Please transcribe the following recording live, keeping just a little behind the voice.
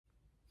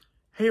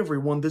Hey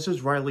everyone, this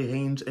is Riley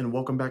Haynes and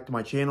welcome back to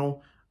my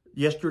channel.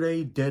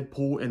 Yesterday,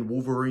 Deadpool and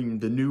Wolverine,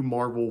 the new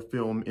Marvel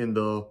film in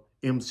the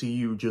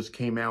MCU, just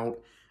came out,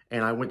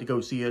 and I went to go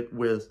see it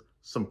with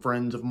some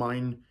friends of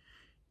mine.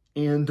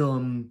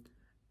 And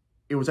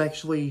it was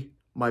actually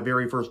my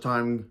very first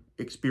time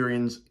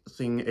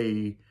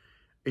experiencing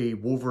a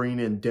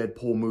Wolverine and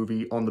Deadpool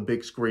movie on the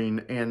big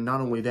screen. And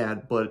not only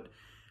that, but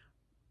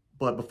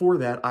before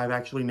that, I've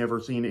actually never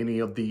seen any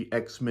of the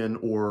X-Men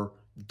or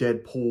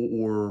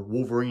Deadpool or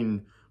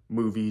Wolverine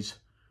movies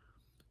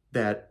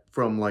that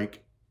from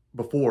like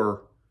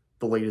before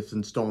the latest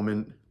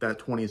installment that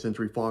 20th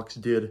Century Fox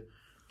did.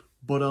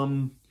 But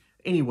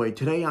anyway,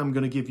 today I'm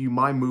going to give you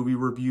my movie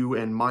review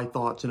and my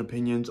thoughts and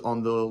opinions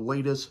on the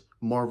latest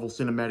Marvel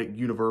Cinematic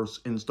Universe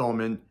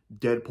installment,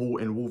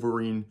 Deadpool and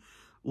Wolverine.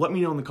 Let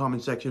me know in the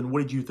comment section,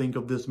 what did you think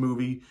of this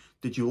movie?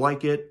 Did you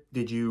like it?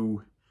 Did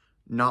you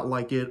not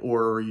like it?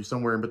 Or are you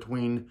somewhere in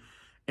between?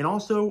 And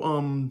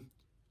also,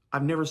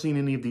 I've never seen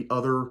any of the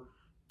other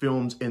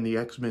films in the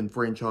X-Men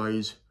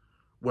franchise,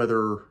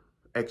 whether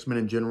X-Men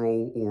in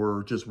general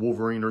or just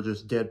Wolverine or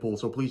just Deadpool,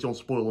 so please don't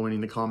spoil any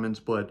in the comments,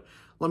 but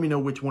let me know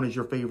which one is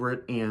your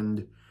favorite,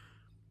 and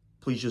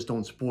please just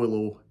don't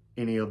spoil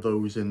any of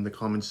those in the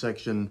comments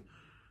section.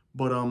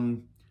 But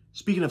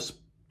speaking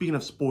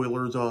of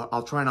spoilers,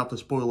 I'll try not to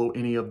spoil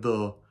any of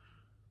the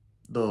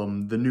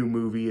new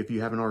movie if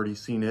you haven't already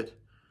seen it.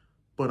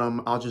 But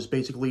I'll just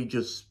basically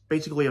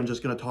I'm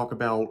just gonna talk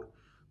about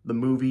the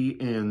movie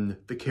and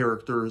the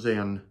characters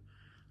and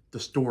the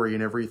story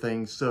and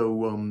everything.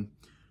 So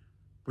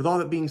with all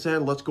that being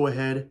said, let's go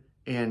ahead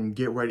and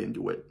get right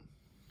into it.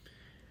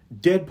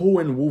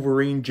 Deadpool and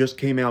Wolverine just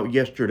came out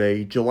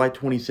yesterday, July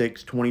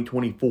 26,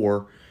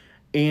 2024,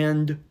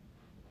 and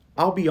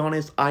I'll be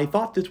honest, I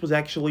thought this was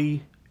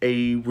actually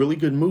a really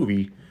good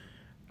movie.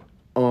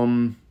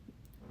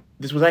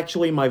 This was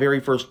actually my very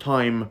first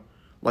time,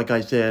 like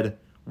I said,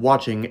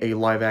 watching a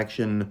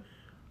live-action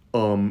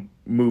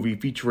movie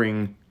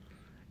featuring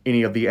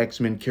any of the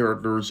X-Men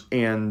characters,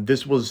 and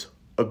this was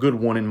a good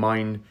one in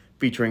mine,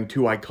 featuring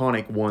two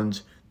iconic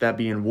ones, that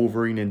being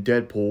Wolverine and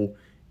Deadpool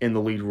in the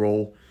lead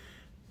role.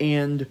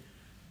 And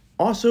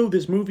also,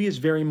 this movie is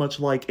very much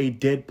like a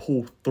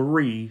Deadpool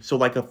 3, so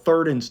like a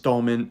third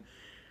installment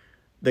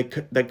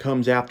that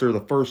comes after the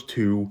first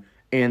two,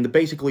 and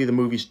basically the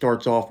movie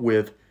starts off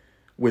with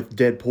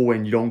Deadpool,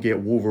 and you don't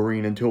get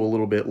Wolverine until a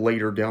little bit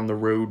later down the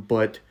road.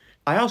 But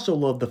I also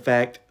love the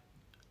fact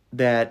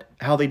that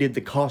how they did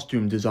the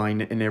costume design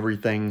and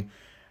everything,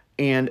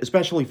 and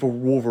especially for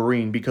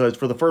Wolverine, because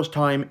for the first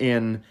time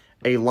in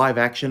a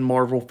live-action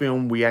Marvel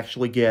film, we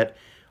actually get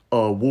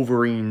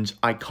Wolverine's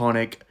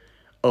iconic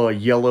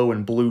yellow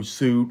and blue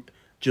suit,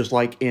 just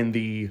like in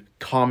the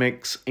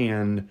comics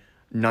and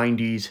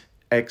 90s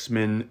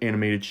X-Men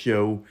animated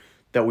show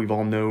that we've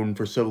all known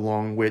for so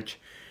long, which,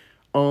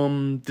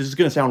 this is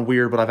going to sound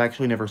weird, but I've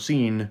actually never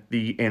seen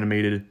the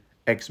animated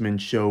X-Men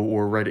show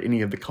or read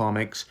any of the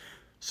comics.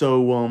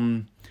 So,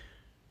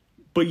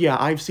 but yeah,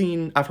 I've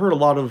heard a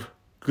lot of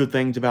good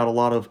things about a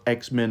lot of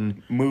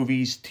X-Men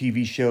movies,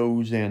 TV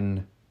shows,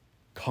 and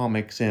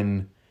comics,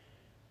 and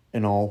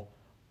all.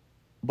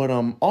 But,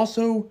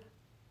 also,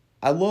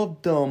 I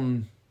loved,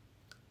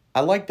 I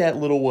like that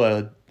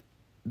little,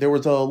 there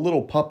was a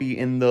little puppy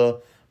in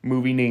the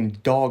movie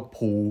named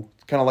Dogpool.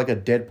 It's kind of like a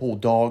Deadpool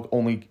dog,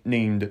 only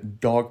named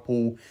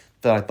Dogpool,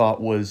 that I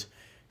thought was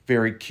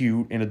very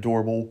cute and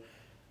adorable.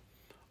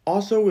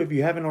 Also, if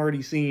you haven't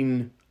already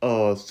seen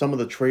some of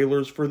the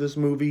trailers for this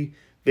movie,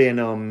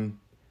 then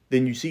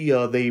you see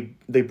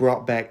they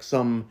brought back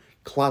some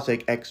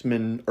classic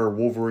X-Men or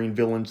Wolverine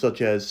villains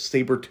such as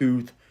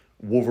Sabretooth,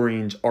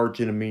 Wolverine's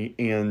archenemy,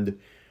 and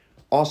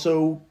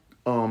also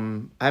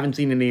I haven't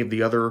seen any of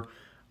the other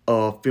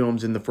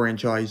films in the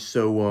franchise,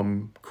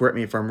 so correct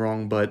me if I'm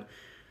wrong, but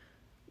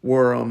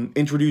we're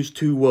introduced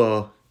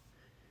to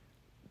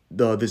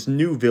this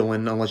new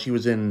villain, unless she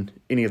was in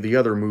any of the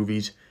other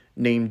movies,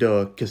 named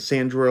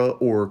Cassandra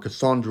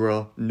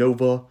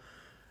Nova,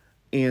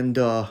 and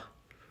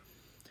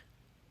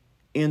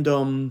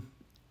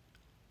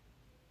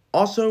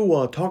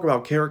also talk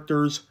about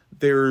characters.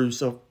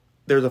 There's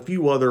a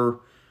few other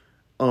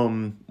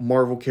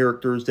Marvel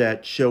characters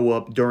that show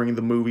up during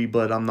the movie,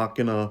 but I'm not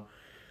gonna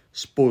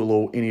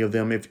spoil any of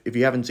them. If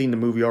you haven't seen the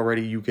movie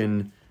already, you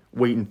can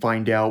wait and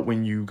find out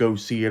when you go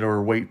see it,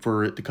 or wait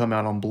for it to come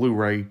out on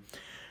Blu-ray.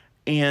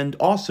 And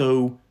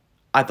also,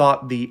 I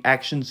thought the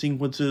action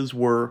sequences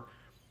were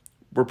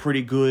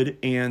pretty good,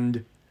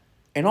 and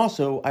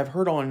also I've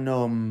heard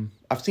on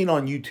I've seen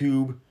on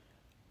YouTube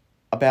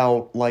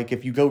about, like,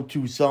 if you go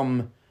to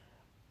some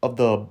of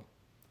the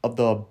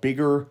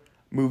bigger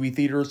movie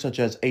theaters such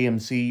as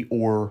AMC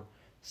or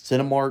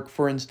Cinemark,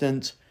 for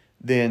instance,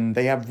 then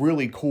they have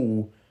really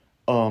cool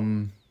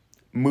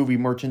movie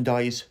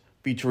merchandise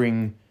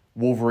featuring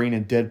Wolverine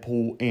and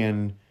Deadpool,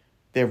 and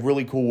they have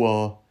really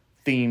cool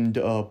themed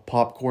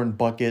popcorn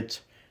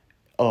buckets,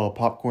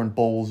 popcorn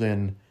bowls,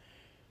 and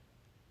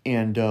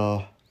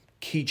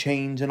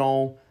keychains and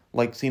all,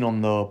 like seen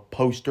on the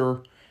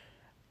poster,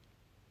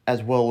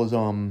 as well as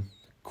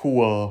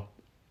cool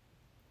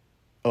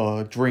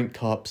drink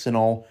cups and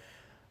all.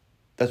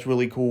 That's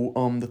really cool.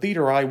 The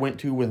theater I went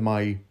to with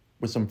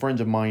some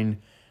friends of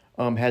mine,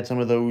 had some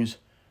of those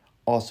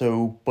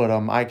also, but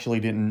I actually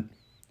didn't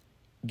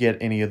get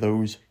any of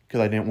those because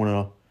I didn't want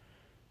to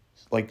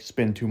like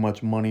spend too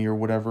much money or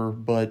whatever.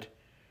 But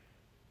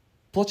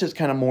plus, it's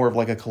kind of more of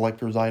like a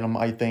collector's item,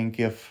 I think,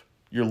 if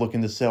you're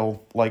looking to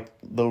sell like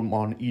them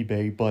on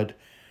eBay. But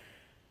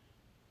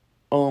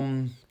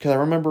because I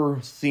remember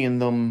seeing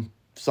them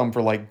some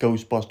for like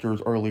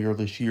Ghostbusters earlier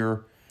this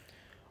year.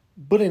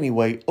 But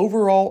anyway,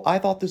 overall, I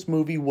thought this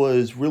movie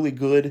was really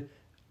good.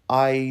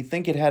 I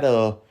think it had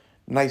a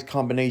nice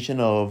combination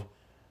of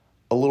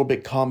a little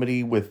bit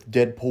comedy with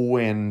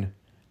Deadpool and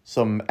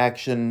some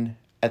action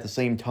at the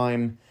same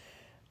time.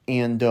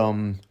 And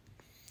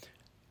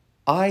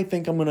I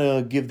think I'm going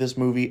to give this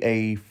movie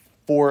a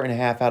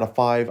 4.5 out of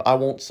 5. I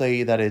won't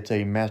say that it's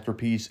a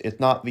masterpiece. It's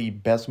not the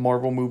best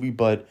Marvel movie,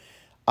 but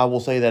I will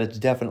say that it's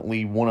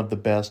definitely one of the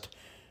best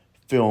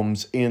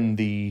films in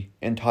the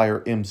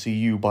entire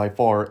MCU by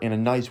far, and a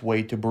nice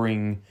way to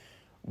bring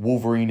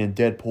Wolverine and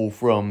Deadpool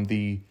from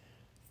the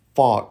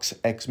Fox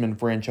X-Men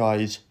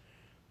franchise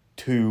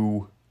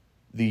to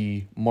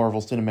the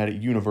Marvel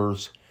Cinematic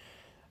Universe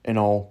and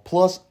all.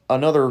 Plus,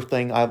 another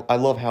thing, I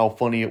love how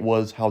funny it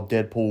was how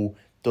Deadpool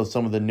does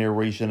some of the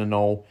narration and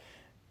all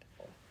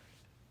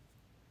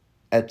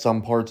at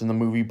some parts in the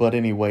movie. But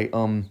anyway,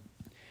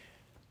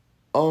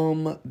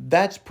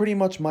 that's pretty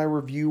much my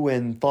review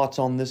and thoughts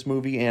on this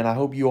movie, and I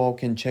hope you all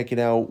can check it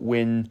out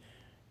when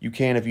you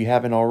can if you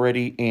haven't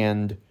already,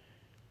 and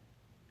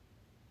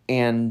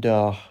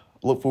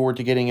look forward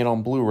to getting it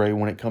on Blu-ray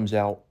when it comes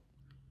out.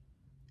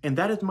 And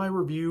that is my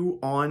review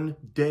on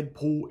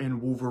Deadpool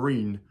and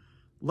Wolverine.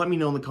 Let me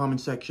know in the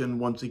comment section,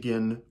 once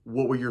again,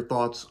 what were your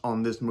thoughts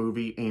on this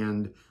movie,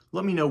 and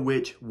let me know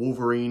which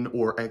Wolverine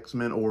or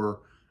X-Men or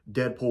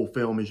Deadpool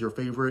film is your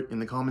favorite in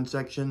the comment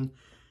section.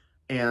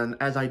 And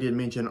as I did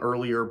mention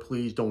earlier,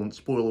 please don't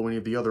spoil any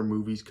of the other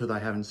movies because I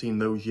haven't seen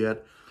those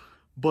yet.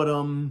 But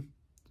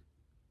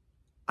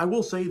I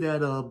will say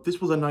that this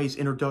was a nice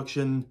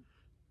introduction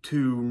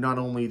to not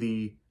only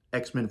the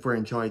X-Men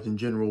franchise in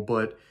general,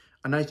 but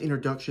a nice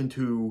introduction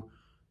to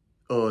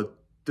the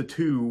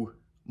two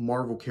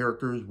Marvel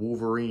characters,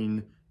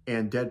 Wolverine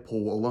and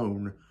Deadpool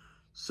alone.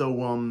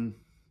 So,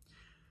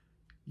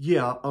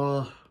 yeah,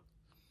 I'll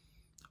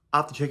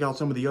have to check out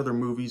some of the other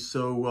movies.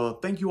 So,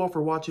 thank you all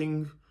for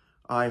watching.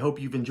 I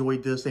hope you've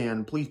enjoyed this,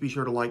 and please be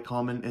sure to like,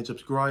 comment, and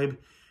subscribe.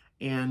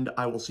 And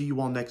I will see you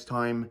all next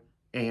time,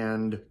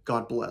 and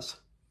God bless.